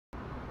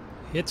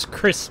It's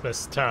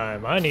Christmas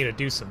time. I need to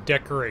do some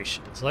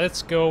decorations.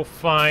 Let's go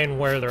find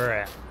where they're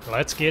at.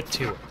 Let's get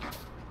to it.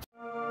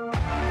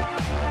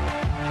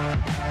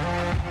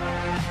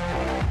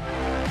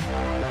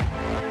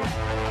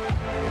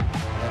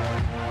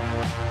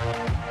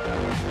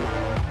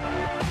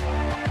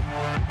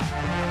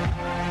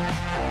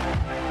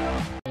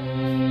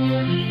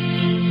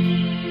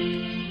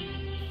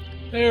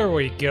 There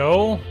we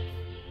go.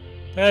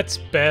 That's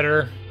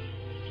better.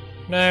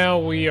 Now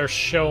we are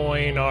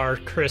showing our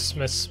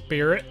Christmas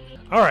spirit.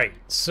 Alright,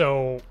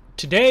 so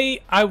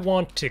today I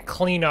want to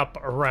clean up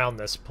around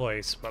this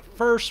place. But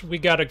first we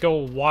gotta go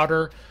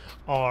water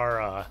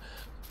our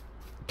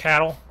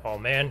cattle. Oh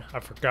man,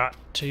 I forgot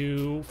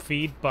to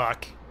feed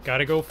Buck.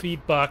 Gotta go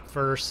feed Buck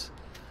first.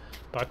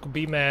 Buck will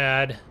be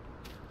mad.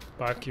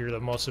 Buck, you're the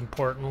most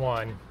important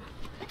one.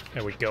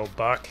 There we go,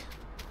 Buck.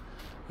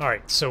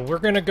 Alright, so we're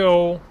gonna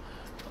go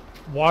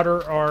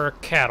water our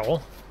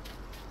cattle.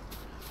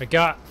 I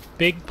got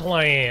big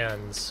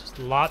plans.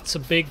 Lots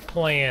of big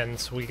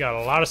plans. We got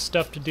a lot of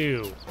stuff to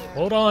do.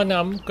 Hold on,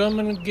 I'm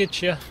coming to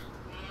get you.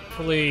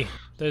 Hopefully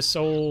this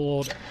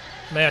old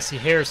Massey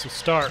Harris will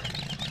start.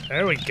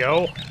 There we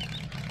go.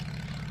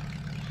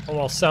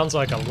 Almost sounds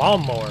like a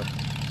lawnmower.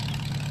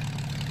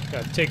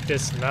 Gotta take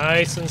this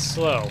nice and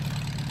slow.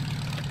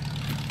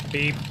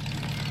 Beep.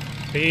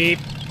 Beep.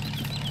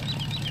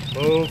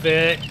 Move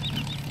it.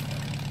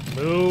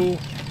 Moo.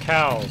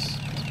 Cows.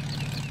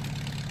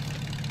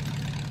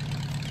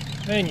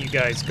 And you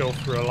guys go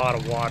through a lot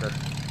of water.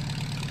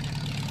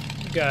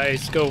 You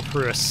guys go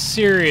through a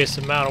serious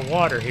amount of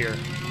water here.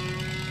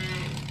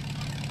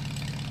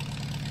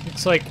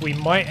 Looks like we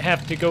might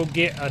have to go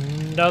get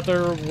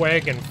another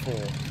wagon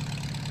full.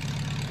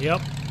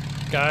 Yep.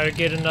 Gotta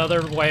get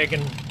another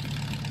wagon.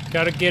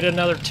 Gotta get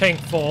another tank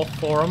full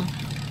for them.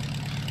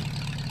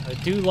 I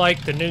do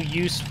like the new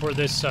use for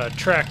this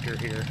tractor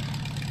here.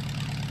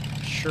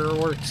 Sure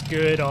works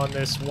good on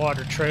this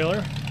water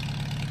trailer.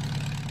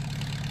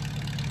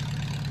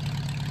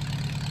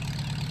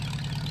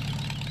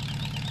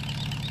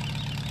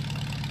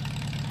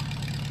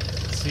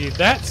 See,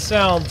 that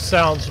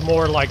sounds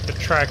more like the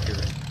tractor.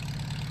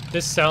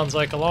 This sounds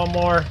like a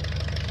lawnmower.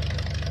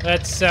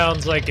 That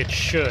sounds like it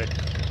should.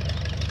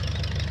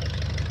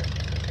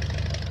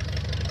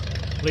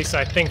 At least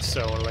I think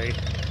so, Lee.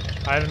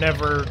 I've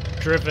never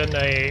driven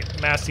a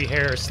Massey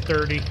Harris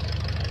 30.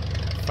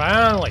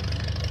 Finally!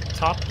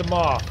 Topped them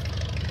off.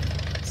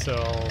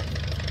 So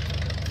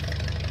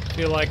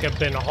feel like I've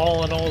been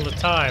hauling all the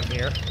time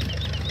here.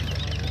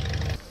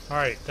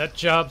 Alright, that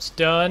job's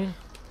done.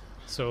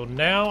 So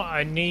now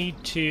I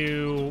need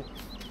to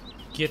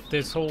get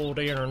this old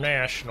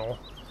International.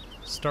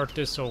 Start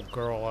this old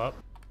girl up.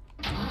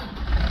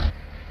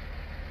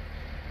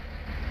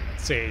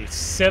 It's a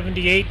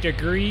 78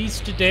 degrees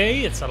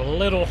today. It's a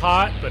little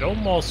hot, but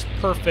almost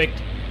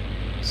perfect.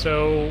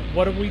 So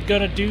what are we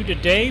gonna do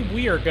today?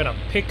 We are gonna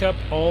pick up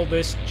all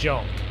this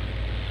junk.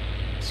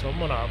 So I'm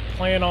gonna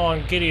plan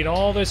on getting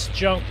all this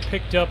junk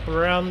picked up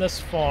around this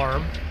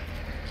farm.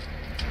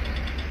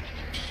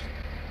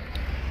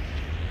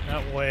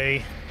 That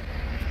way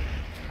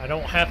I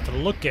don't have to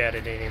look at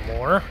it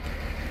anymore.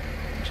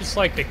 Just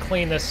like to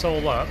clean this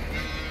all up.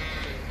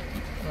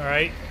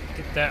 Alright,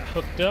 get that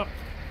hooked up.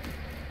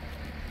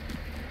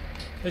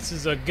 This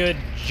is a good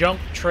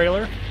junk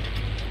trailer.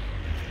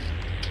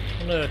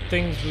 One of the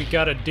things we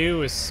gotta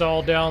do is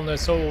saw down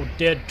this old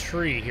dead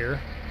tree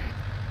here.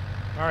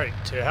 Alright,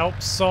 to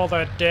help saw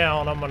that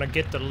down, I'm gonna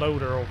get the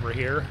loader over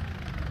here.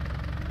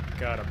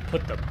 Gotta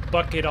put the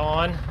bucket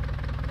on.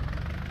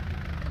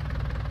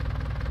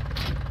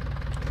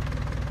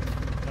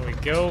 There we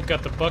go,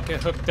 got the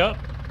bucket hooked up.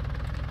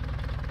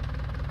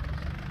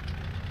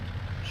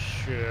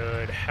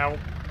 Should help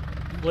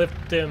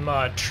lift them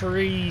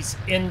trees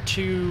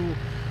into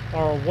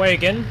our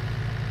wagon.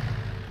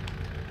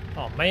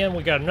 Oh man,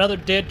 we got another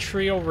dead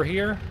tree over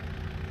here.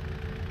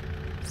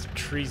 These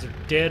trees are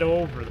dead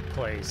all over the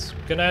place.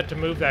 Gonna have to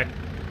move that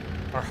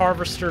our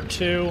harvester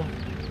too.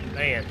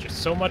 Man,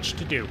 just so much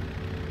to do.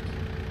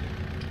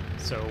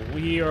 So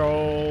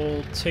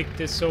we'll take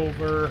this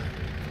over.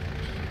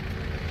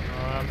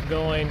 I'm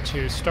going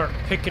to start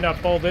picking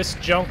up all this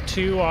junk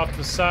too off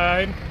the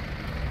side.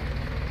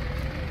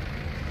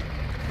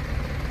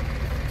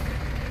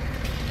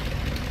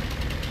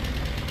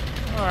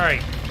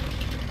 Alright.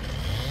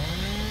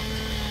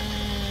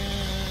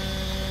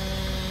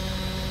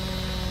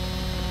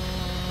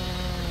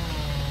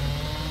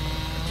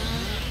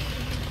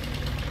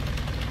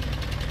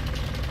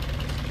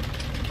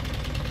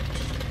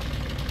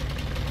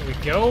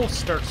 Go,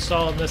 start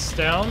sawing this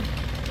down.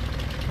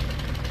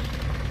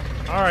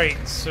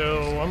 Alright,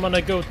 so I'm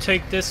gonna go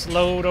take this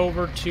load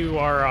over to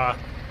our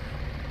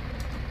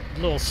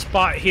little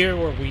spot here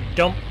where we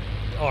dump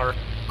our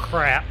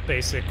crap,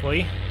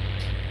 basically.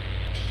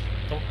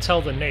 Don't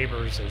tell the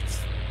neighbors, it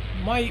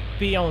might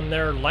be on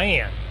their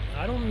land.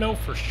 I don't know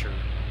for sure.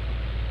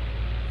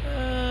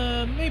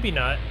 Maybe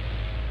not.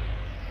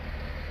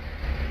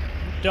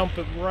 dump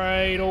it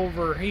right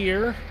over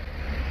here.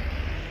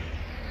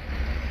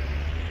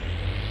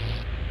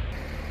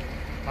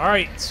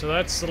 Alright, so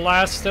that's the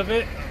last of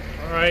it.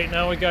 Alright,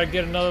 now we gotta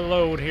get another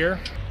load here.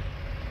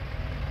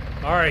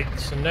 Alright,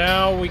 so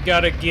now we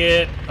gotta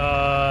get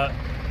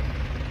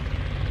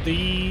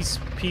these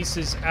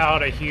pieces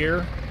out of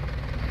here.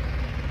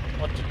 I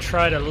want to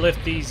try to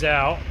lift these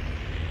out.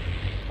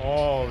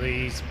 All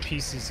these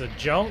pieces of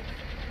junk.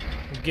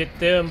 Get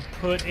them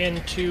put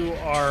into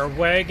our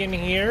wagon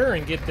here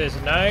and get this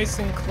nice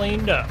and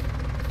cleaned up.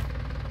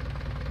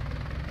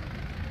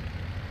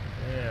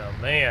 Yeah,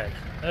 man,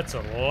 that's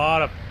a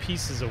lot of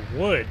pieces of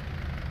wood.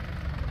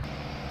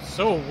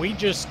 So we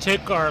just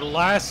took our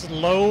last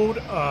load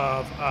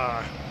of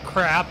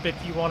crap, if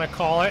you want to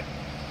call it,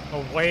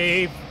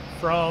 away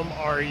from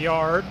our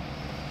yard.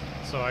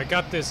 So I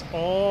got this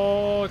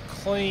all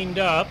cleaned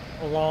up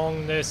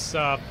along this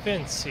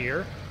fence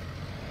here.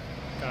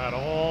 Got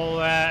all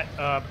that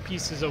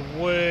pieces of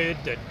wood,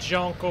 the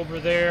junk over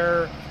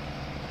there,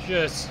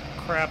 just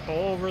crap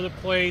all over the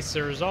place.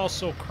 There's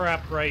also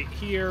crap right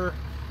here,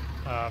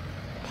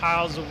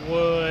 piles of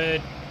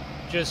wood,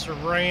 just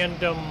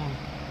random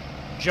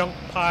junk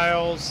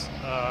piles,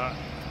 a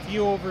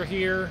few over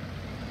here.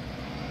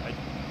 I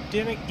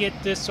didn't get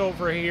this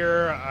over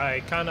here.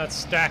 I kind of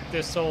stacked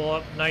this all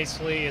up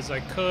nicely as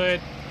I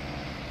could.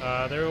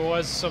 There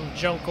was some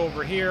junk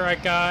over here I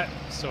got,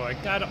 so I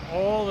got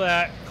all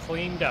that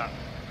cleaned up.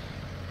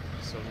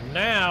 So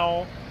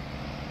now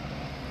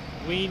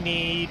we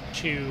need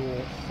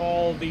to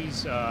haul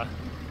these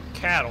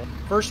cattle.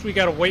 First we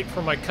gotta wait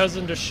for my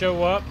cousin to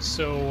show up,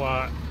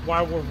 so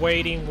while we're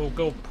waiting we'll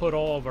go put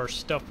all of our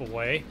stuff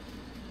away.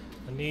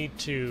 I need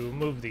to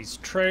move these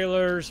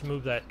trailers,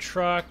 move that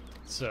truck,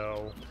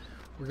 so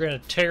we're gonna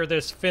tear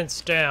this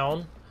fence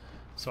down.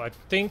 So I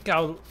think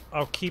I'll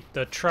keep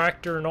the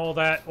tractor and all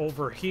that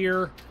over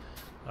here,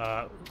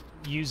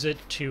 use it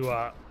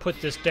to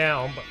put this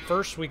down, but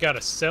first we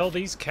gotta sell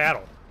these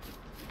cattle.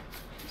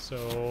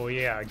 So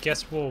yeah, I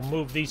guess we'll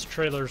move these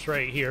trailers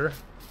right here.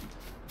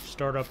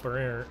 Start up our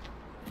inner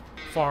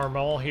farm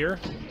all here.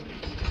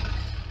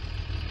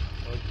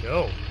 There we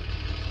go.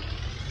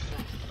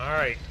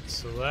 Alright,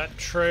 so that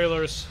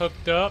trailer's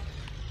hooked up.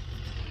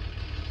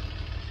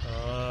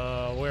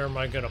 Where am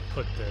I gonna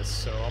put this?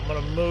 So I'm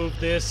gonna move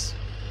this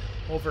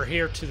over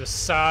here to the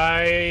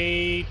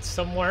side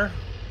somewhere.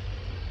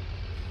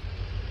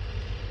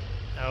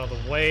 Out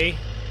of the way.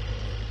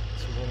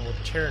 So when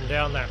we're tearing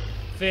down that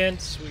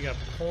fence, we got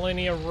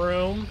plenty of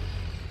room.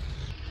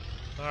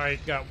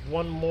 Alright, got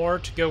one more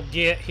to go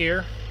get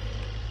here.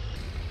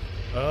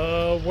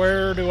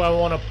 Where do I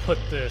want to put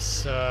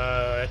this?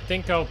 I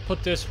think I'll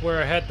put this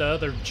where I had the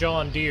other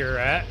John Deere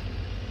at.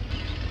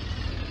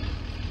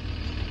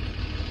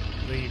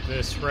 Leave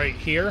this right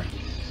here.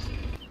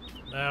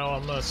 Now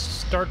I'm going to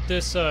start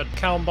this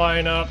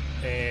combine up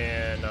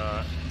and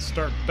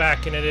start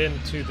backing it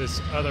into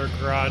this other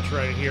garage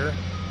right here.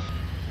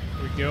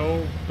 Here we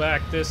go,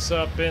 back this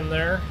up in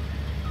there.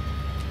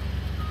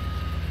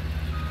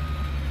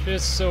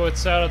 Just so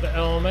it's out of the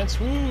elements.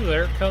 Woo,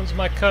 there comes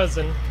my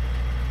cousin.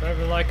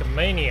 Driving like a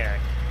maniac.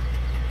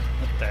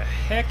 What the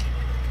heck?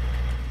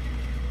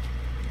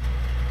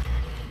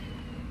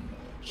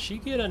 Did she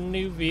get a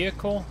new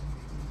vehicle?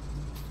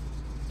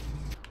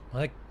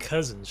 My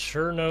cousin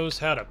sure knows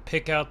how to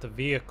pick out the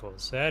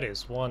vehicles. That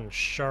is one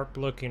sharp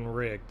looking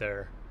rig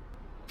there.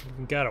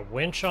 Even got a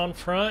winch on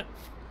front.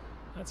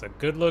 That's a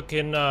good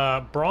looking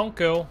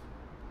Bronco.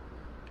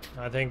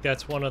 I think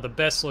that's one of the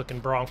best looking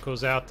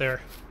Broncos out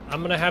there.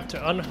 I'm gonna have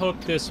to unhook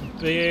this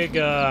big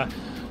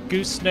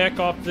gooseneck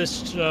off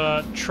this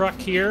truck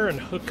here and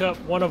hook up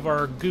one of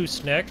our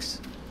goosenecks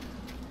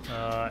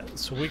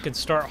so we can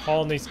start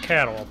hauling these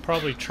cattle. I'll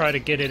probably try to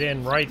get it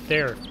in right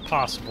there if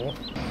possible.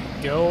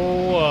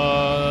 Go,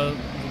 I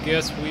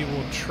guess we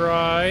will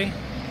try.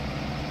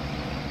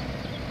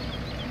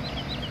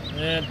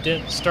 And it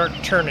didn't start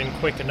turning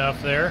quick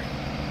enough there.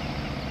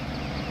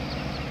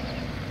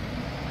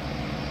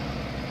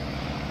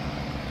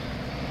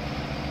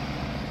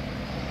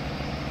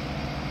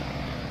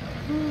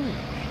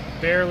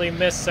 Barely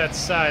missed that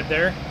side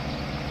there.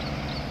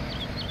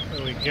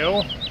 There we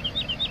go.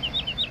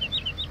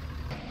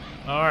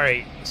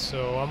 Alright,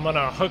 so I'm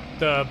gonna hook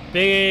the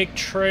big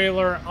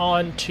trailer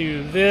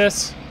onto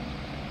this,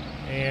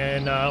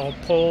 and I'll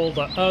pull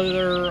the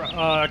other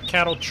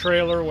cattle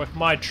trailer with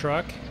my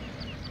truck.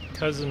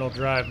 Cousin will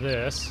drive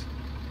this.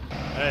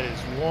 That is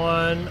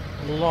one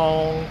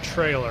long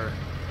trailer.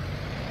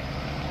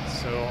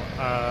 So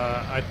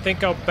I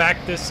think I'll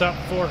back this up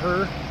for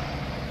her.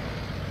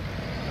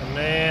 And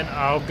then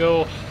I'll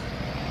go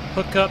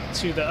hook up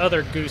to the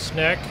other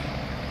gooseneck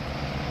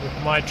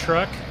with my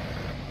truck.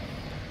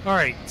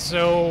 Alright,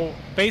 so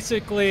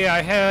basically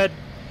I had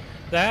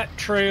that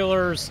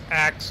trailer's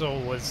axle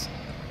was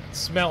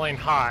smelling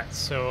hot,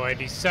 so I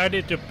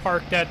decided to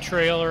park that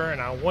trailer and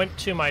I went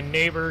to my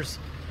neighbors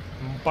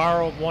and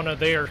borrowed one of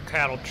their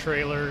cattle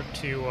trailer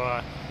to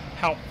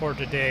help for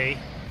today.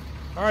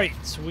 Alright,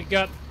 so we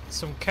got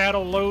some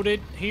cattle loaded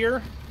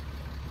here.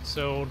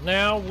 So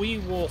now we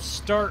will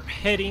start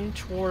heading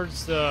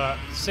towards the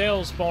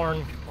sales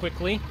barn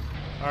quickly.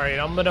 Alright,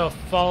 I'm gonna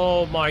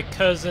follow my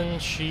cousin.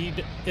 She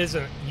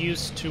isn't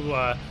used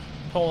to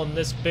pulling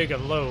this big a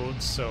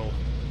load, so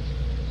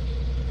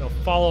I'll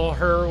follow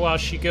her while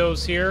she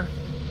goes here.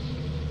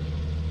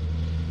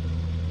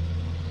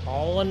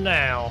 Hauling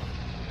now.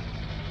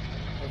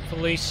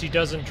 Hopefully she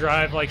doesn't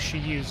drive like she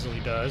usually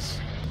does.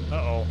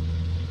 Uh-oh.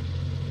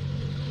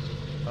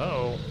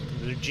 Uh-oh.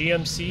 Did the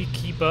GMC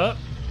keep up?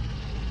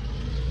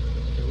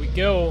 Here we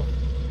go.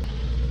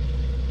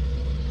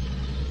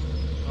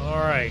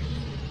 Alright.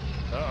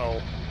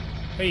 Uh-oh.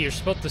 Hey, you're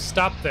supposed to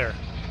stop there.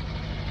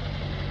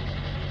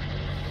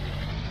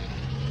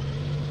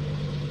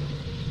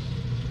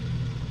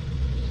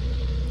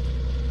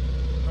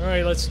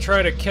 Alright, let's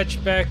try to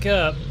catch back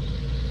up.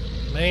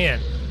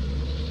 Man,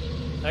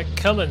 that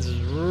Cummins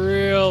is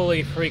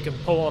really freaking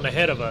pulling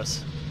ahead of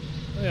us.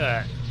 Look at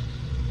that.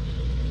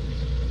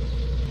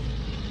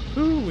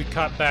 Whew, we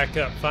caught back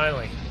up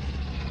finally.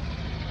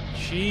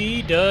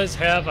 She does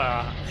have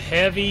a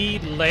heavy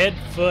lead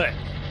foot.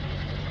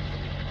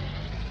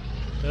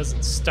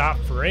 Doesn't stop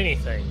for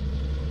anything.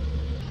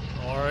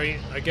 Alright,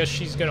 I guess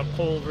she's gonna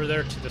pull over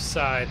there to the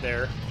side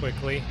there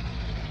quickly.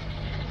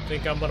 I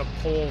think I'm gonna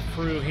pull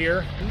through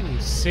here. Ooh,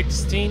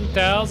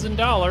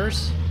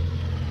 $16,000.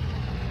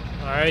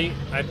 Alright,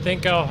 I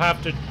think I'll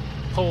have to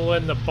pull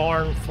in the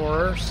barn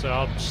for her, so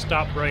I'll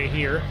stop right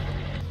here.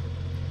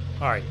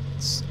 Alright,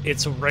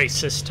 it's a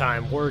race this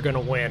time. We're gonna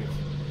win.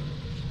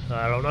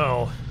 I don't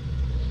know.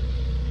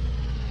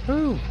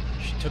 Whew,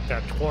 she took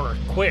that corner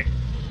quick.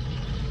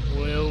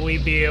 Will we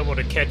be able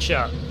to catch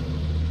up?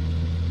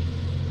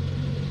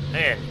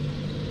 Man,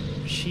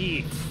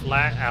 she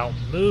flat out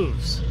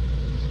moves.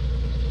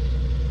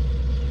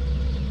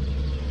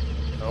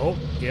 Oh,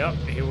 yep,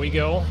 here we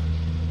go.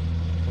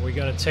 Are we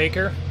gonna take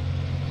her?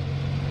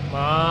 Come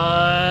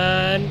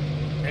on.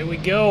 There we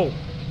go.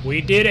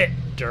 We did it.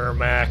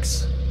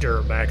 Duramax.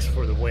 Duramax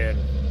for the win.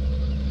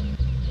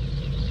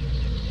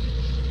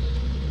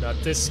 Not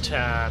this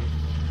time.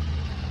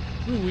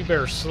 Ooh, we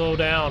better slow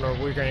down or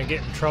we're gonna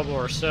get in trouble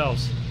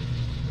ourselves.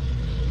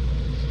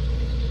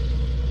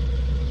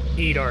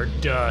 Eat our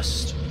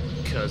dust,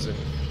 cousin.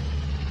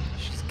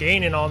 She's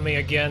gaining on me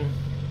again.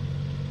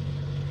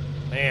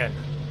 Man.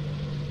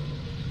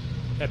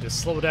 Had to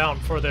slow down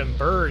for them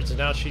birds, and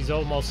now she's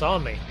almost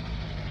on me.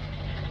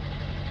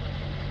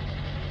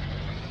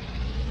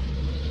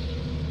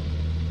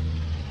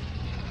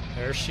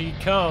 There she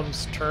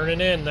comes,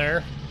 turning in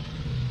there.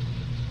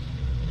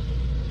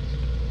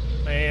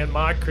 Man,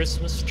 my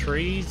Christmas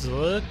trees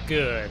look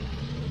good.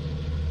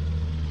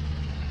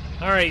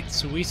 Alright,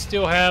 so we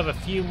still have a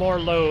few more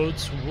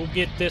loads. We'll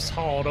get this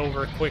hauled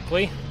over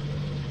quickly.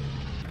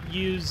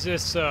 Use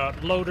this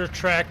loader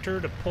tractor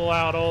to pull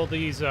out all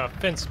these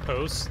fence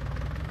posts.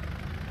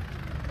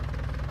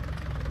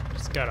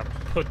 Just gotta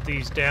put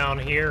these down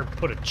here,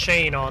 put a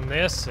chain on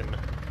this, and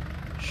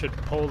should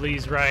pull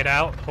these right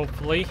out,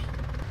 hopefully.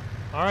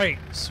 Alright,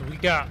 so we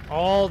got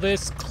all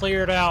this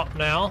cleared out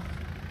now.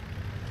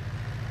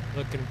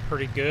 Looking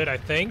pretty good, I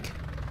think.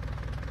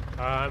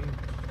 I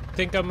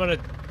think I'm gonna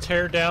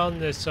tear down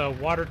this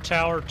water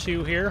tower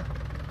too here.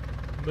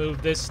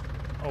 Move this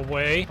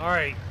away.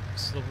 Alright,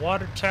 so the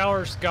water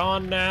tower's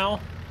gone now.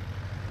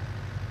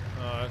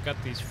 I've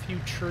got these few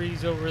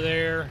trees over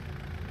there.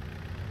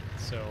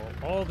 So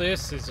all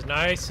this is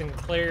nice and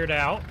cleared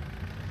out.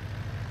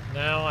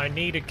 Now I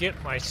need to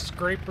get my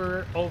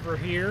scraper over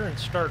here and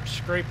start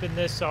scraping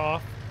this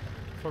off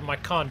for my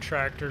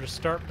contractor to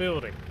start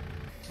building.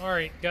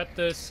 Alright, got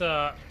this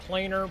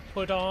planer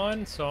put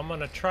on, so I'm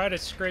gonna try to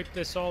scrape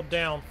this all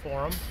down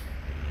for him.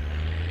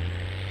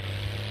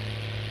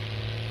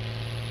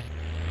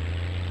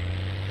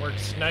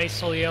 Works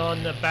nicely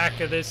on the back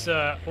of this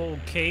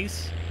old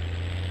case.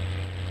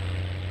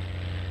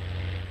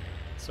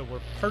 So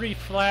we're pretty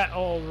flat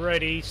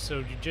already, so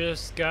you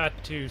just got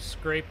to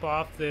scrape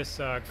off this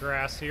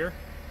grass here.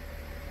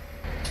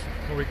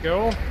 Here we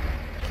go.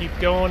 Keep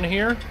going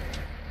here.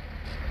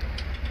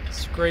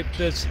 Scrape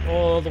this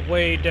all the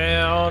way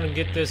down and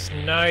get this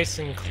nice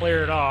and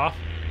cleared off.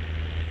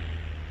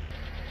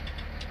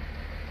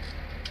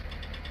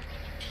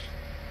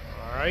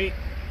 Alright.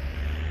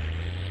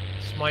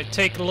 This might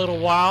take a little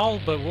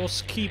while, but we'll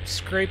keep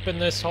scraping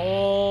this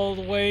all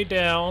the way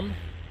down.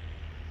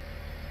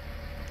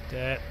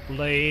 That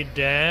blade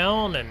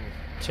down and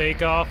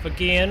take off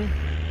again.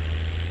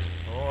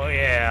 Oh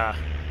yeah.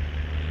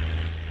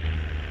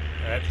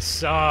 That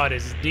sod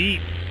is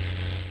deep.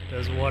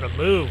 Doesn't want to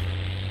move.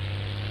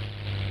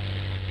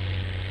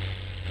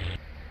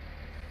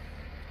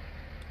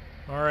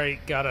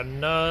 Alright, got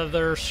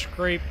another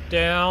scrape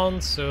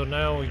down, so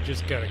now we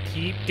just gotta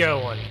keep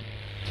going.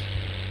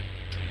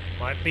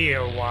 Might be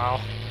a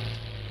while.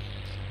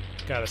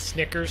 Got a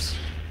Snickers.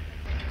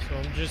 So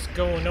I'm just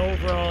going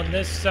over on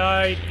this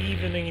side,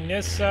 evening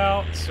this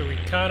out, so we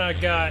kinda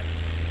got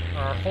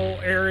our whole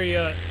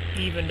area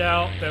evened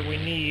out that we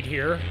need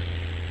here.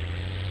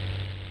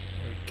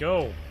 There we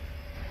go.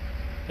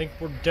 I think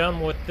we're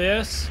done with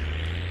this.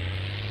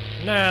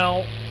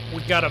 Now,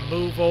 we gotta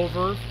move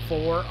over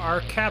for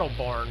our cattle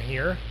barn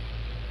here.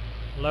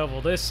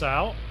 level this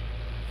out,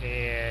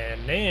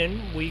 and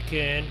then we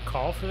can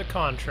call for the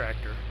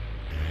contractor.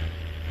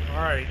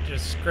 Alright,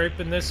 just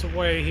scraping this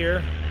away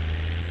here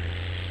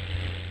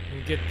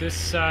and get this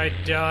side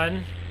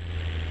done.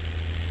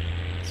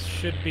 This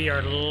should be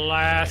our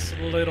last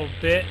little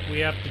bit we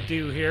have to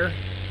do here.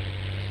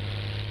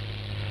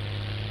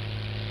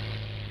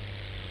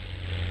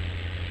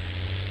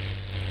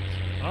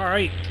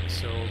 Alright,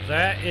 so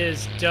that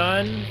is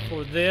done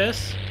for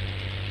this.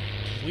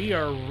 We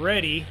are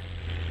ready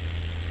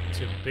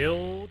to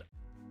build.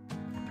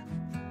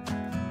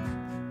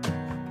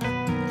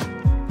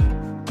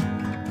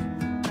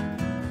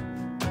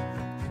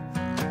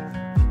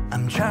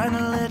 I'm trying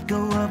to let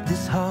go of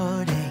this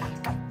heartache.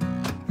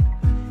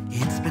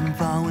 It's been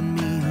following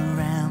me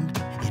around.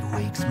 It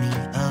wakes me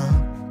up,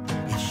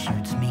 it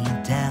shoots me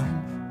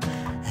down.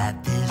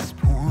 At this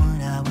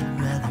point I would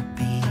rather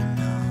be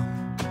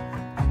numb.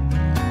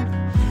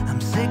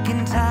 I'm sick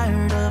and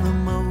tired of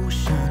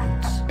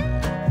emotions.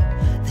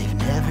 They've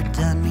never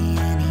done me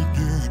any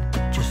good,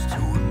 just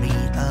tore me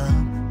up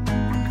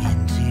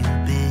into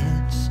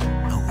bits.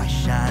 I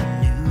wish I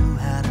knew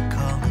how to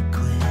call it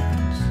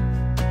quits.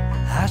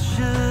 I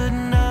should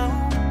know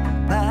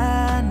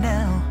by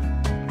now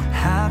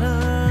how to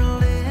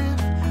live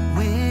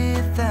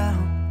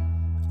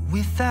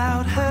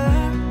without her.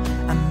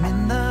 I'm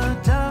in the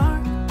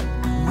dark.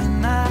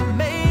 When I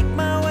make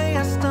my way,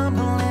 I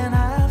stumble and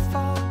I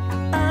fall.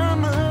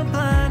 I'm a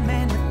blind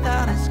man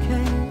without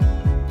escape.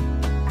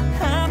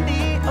 I'm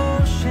the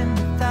ocean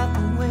without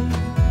the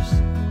waves.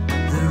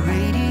 The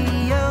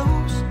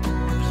radio's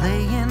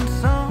playing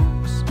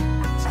songs,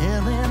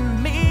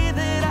 telling me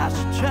that I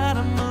should try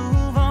to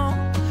move on.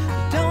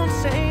 They don't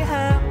say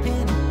how,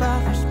 and it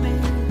bothers me.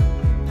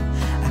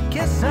 I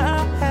guess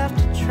I'll have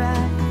to try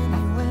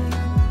anyway.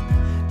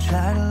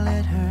 Try to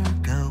let her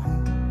go.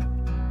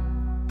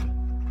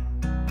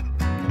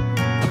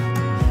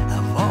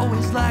 I've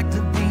always liked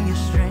to be a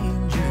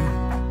stranger,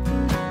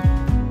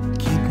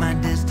 keep my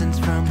distance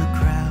from the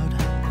crowd.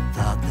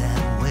 Thought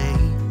that way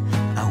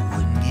I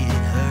wouldn't get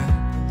hurt,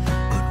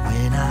 but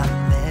when I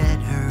met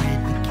her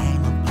it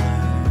became a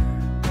blur.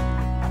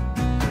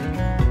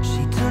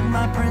 She took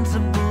my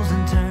principles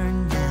and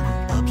turned them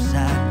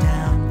upside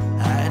down.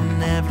 I had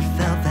never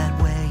felt that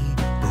way,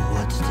 but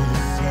what's to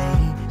say?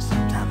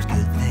 Sometimes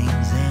good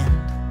things end,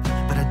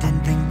 but I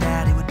didn't think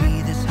that it would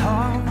be this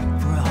hard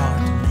for a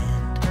heart to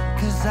mend.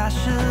 'Cause I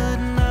should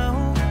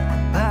know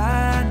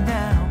by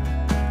now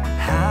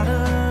how to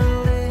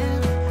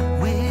live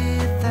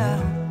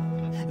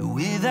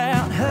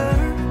without her.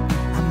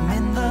 I'm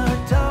in the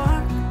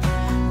dark.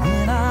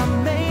 When I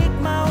make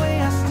my way,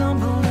 I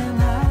stumble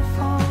and I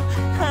fall.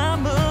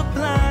 I'm a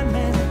blind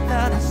man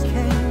without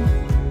escape.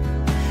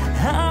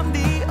 I'm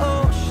the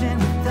ocean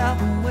without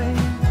the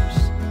waves.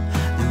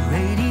 The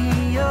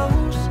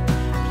radio's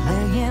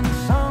playing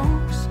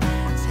songs,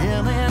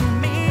 telling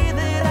me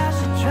that I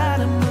should try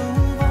to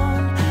move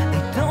on.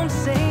 They don't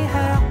say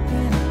how,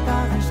 and it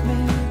bothers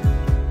me.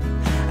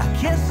 I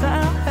guess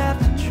I'll have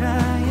to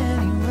try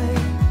anyway.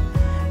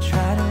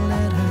 Try to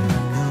let her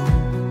go.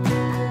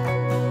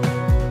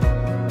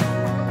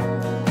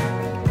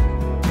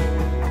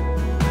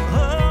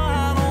 Oh,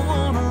 I don't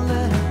wanna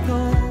let her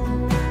go.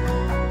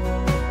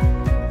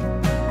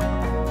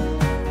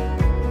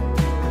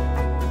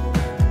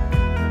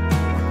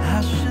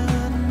 I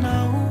should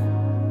know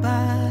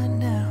by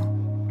now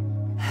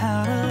how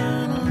to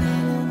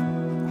live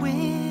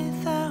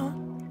without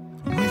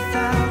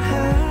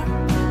her.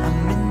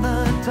 I'm in the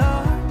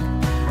dark.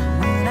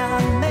 When I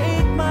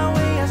make my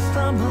way, I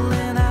stumble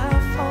and I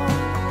fall.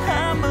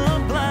 I'm a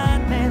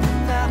blind man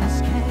without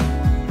escape.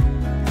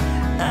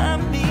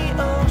 I'm the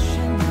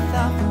ocean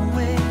without the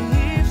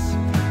waves.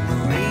 The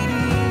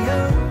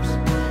radio's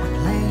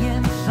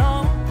playing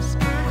songs,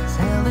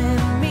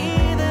 telling me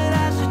that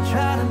I should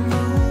try to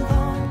move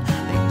on.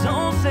 They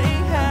don't say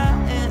how,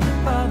 and it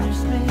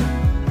bothers me.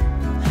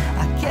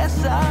 I guess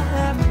I'll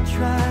have to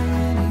try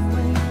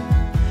anyway.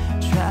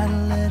 Try to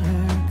let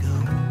her go.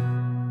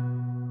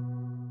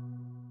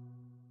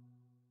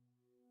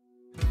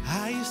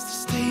 I used to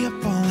stay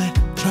up all night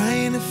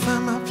trying to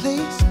find my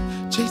place,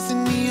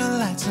 chasing neon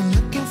lights and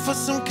looking for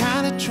some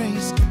kind of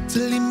trace to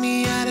lead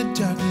me out of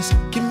darkness.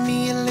 Give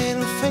me a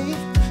little faith,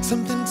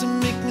 something to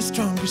make me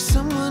stronger,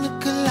 someone who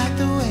could light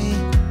the way.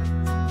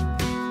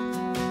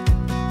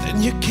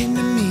 Then you came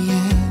to me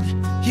and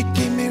you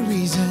gave me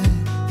reason.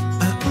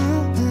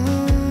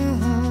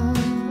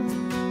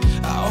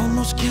 I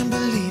almost can't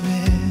believe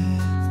it.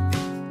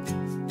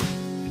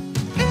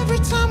 Every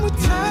time we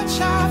touch,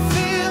 I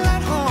feel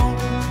at home.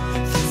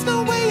 There's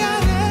no way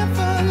I'd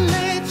ever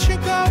let you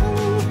go.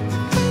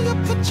 When you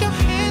put your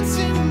hands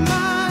in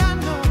mine, I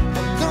know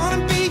I'm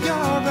gonna be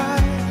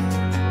alright.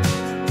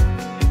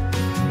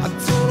 I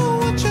don't know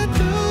what you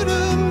do to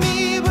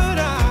me, but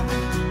I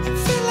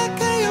feel like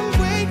I am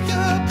way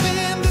up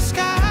in the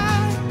sky.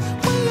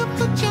 When you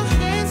put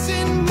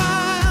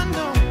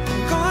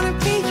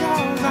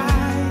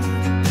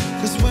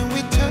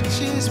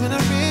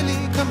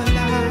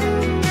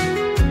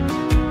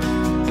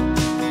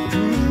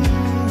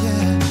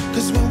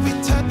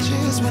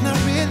touches when I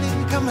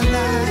really come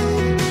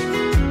alive.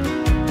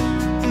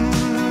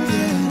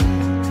 Yeah.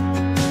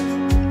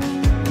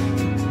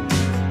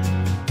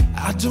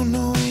 I don't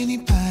know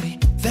anybody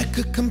that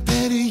could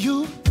compare to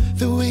you.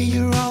 The way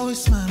you're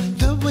always smiling,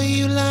 the way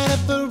you light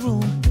up a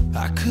room.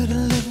 I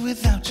couldn't live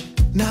without you,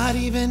 not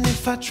even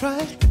if I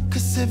tried.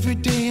 Cause every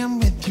day I'm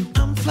with you,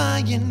 I'm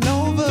flying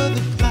over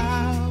the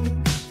clouds.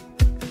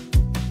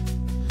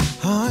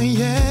 Oh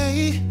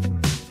yeah,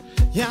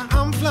 yeah,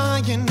 I'm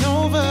flying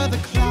over the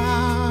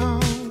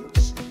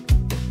clouds.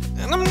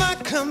 And I'm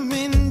not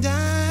coming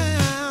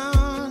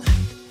down.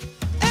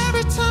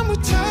 Every time we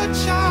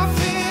touch, I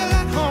feel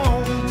at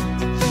home.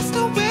 There's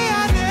no way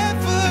I'd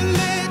ever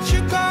let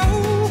you go.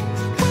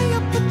 When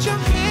you put your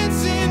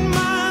hands in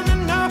mine, I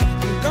know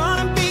I'm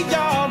gonna be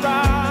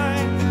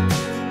alright.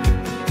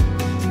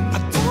 I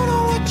don't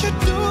know what you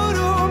do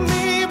to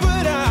me,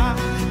 but I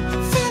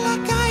feel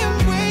like I am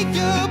way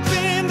up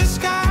in the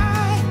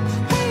sky.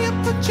 When you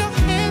put your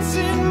hands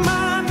in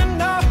mine, I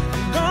know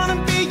I'm gonna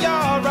be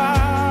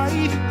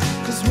alright.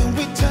 Cause when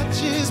we touch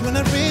is when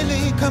I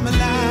really come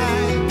alive.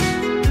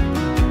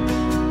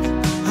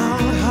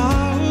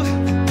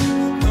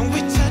 When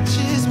we touch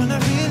is when I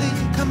really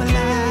come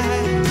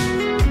alive.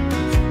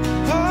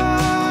 Oh,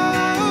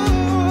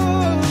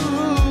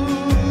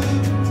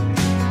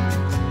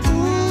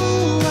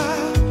 ooh, I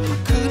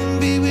couldn't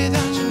be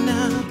without you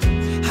now.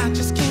 I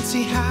just can't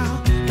see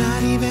how,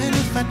 not even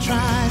if I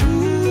tried.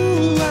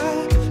 Ooh,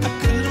 I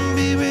couldn't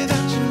be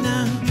without you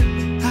now.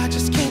 I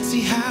just can't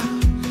see how,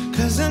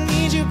 cause I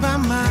need you by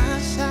my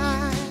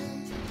side.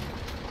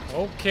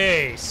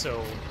 Okay,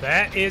 so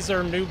that is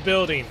our new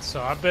building.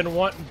 So I've been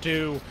wanting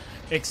to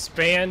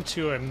expand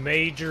to a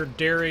major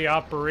dairy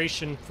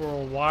operation for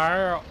a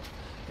while,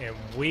 and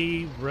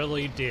we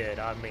really did.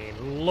 I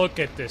mean, look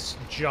at this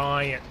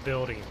giant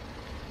building.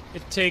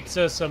 It takes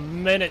us a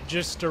minute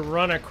just to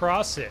run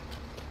across it.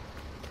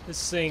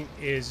 This thing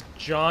is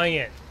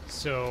giant.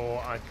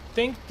 So I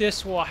think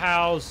this will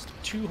house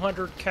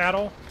 200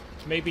 cattle,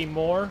 maybe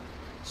more.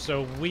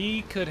 So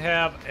we could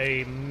have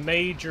a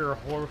major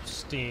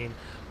Holstein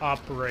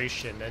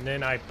operation. And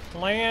then I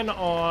plan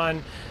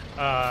on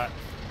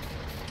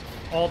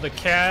all the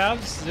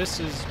calves. This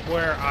is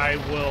where I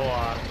will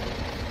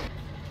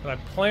I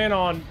plan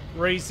on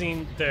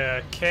raising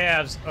the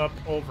calves up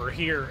over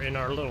here in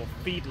our little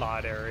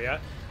feedlot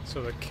area.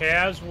 So the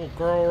calves will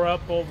grow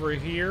up over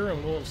here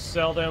and we'll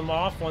sell them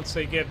off once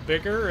they get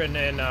bigger. And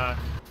then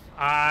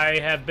I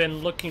have been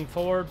looking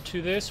forward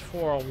to this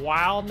for a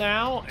while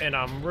now, and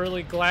I'm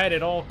really glad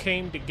it all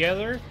came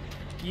together.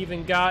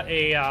 Even got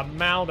a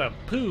mound of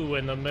poo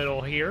in the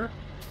middle here,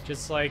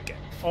 just like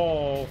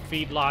all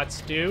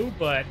feedlots do.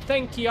 But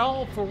thank you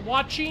all for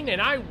watching,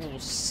 and I will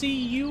see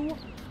you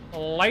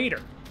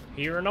later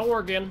here in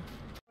Oregon.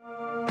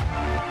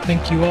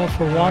 Thank you all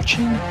for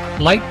watching.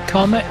 Like,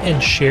 comment,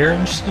 and share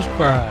and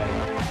subscribe.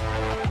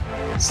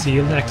 See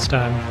you next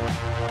time.